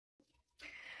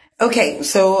Okay,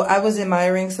 so I was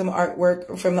admiring some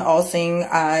artwork from the All Sing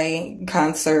I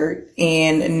concert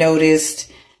and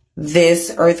noticed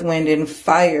this Earth, Wind, and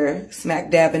Fire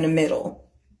smack dab in the middle.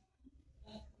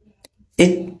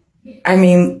 I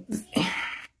mean,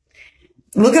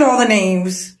 look at all the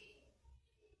names.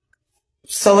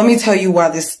 So let me tell you why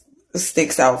this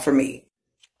sticks out for me.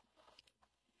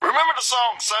 Remember the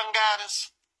song Sun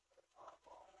Goddess?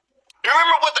 You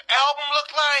remember what the album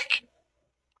looked like?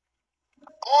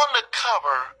 On the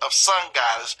cover of Sun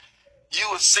Goddess, you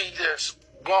would see this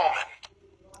woman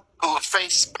whose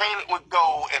face painted with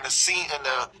gold, and the scene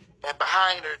and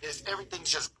behind her,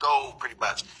 everything's just gold pretty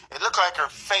much. It looked like her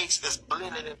face is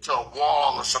blended into a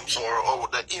wall or some sort, or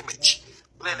the image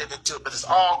blended into it, but it's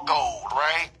all gold,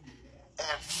 right?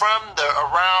 And from the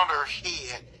around her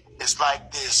head, it's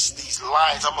like these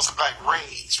lines almost look like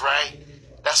rays, right?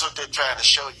 That's what they're trying to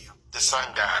show you, the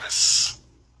Sun Goddess.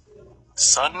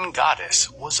 Sun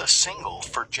Goddess was a single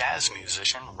for jazz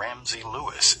musician Ramsey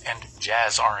Lewis and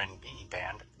jazz R&B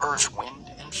band Earth,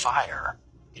 Wind, and Fire.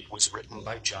 It was written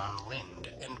by John Lind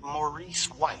and Maurice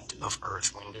White of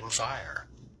Earth, Wind, and Fire.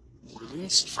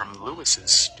 Released from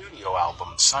Lewis's studio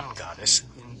album Sun Goddess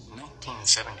in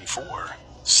 1974,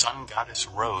 Sun Goddess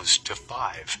rose to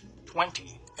 5,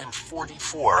 20, and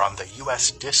 44 on the U.S.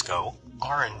 disco,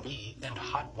 R&B, and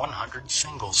Hot 100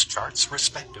 singles charts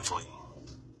respectively.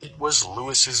 It was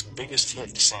Lewis's biggest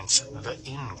hit since The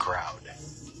In Crowd.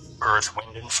 Earth,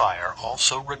 Wind, and Fire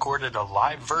also recorded a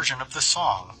live version of the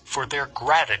song for their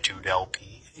Gratitude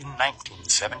LP in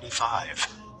 1975.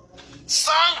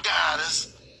 Sun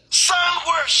Goddess, sun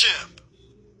worship.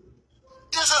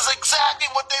 This is exactly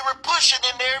what they were pushing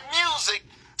in their music,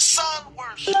 sun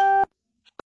worship.